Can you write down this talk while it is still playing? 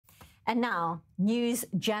And now, news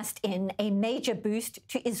just in, a major boost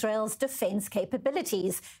to Israel's defense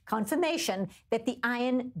capabilities. Confirmation that the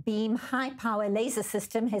Iron Beam high-power laser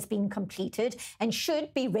system has been completed and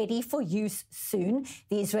should be ready for use soon.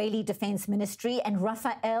 The Israeli Defense Ministry and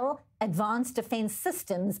Rafael Advanced Defense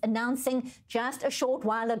Systems announcing just a short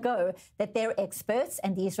while ago that their experts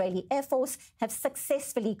and the Israeli Air Force have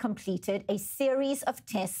successfully completed a series of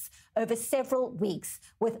tests over several weeks,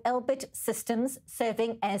 with Elbit Systems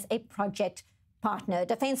serving as a project partner.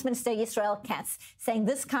 Defense Minister Israel Katz saying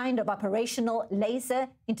this kind of operational laser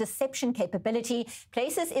interception capability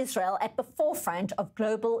places Israel at the forefront of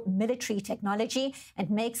global military technology and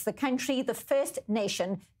makes the country the first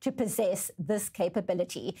nation to possess this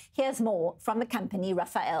capability. Here's more from the company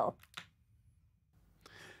Rafael.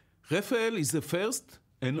 Rafael is the first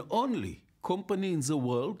and only company in the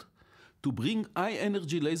world to bring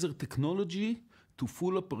high-energy laser technology to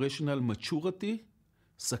full operational maturity,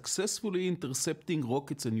 successfully intercepting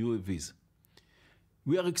rockets and UAVs.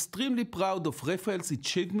 We are extremely proud of Rafael's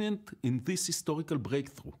achievement in this historical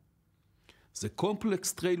breakthrough. The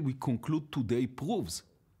complex trail we conclude today proves,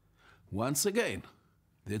 once again,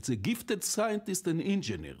 that the gifted scientists and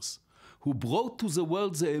engineers who brought to the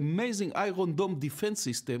world the amazing Iron Dome defense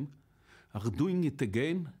system are doing it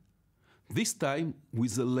again, this time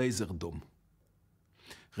with a laser dome.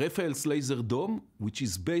 Rafael's laser dome, which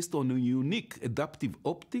is based on a unique adaptive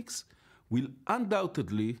optics, will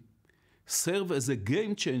undoubtedly serve as a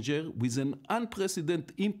game changer with an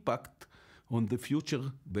unprecedented impact on the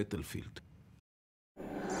future battlefield.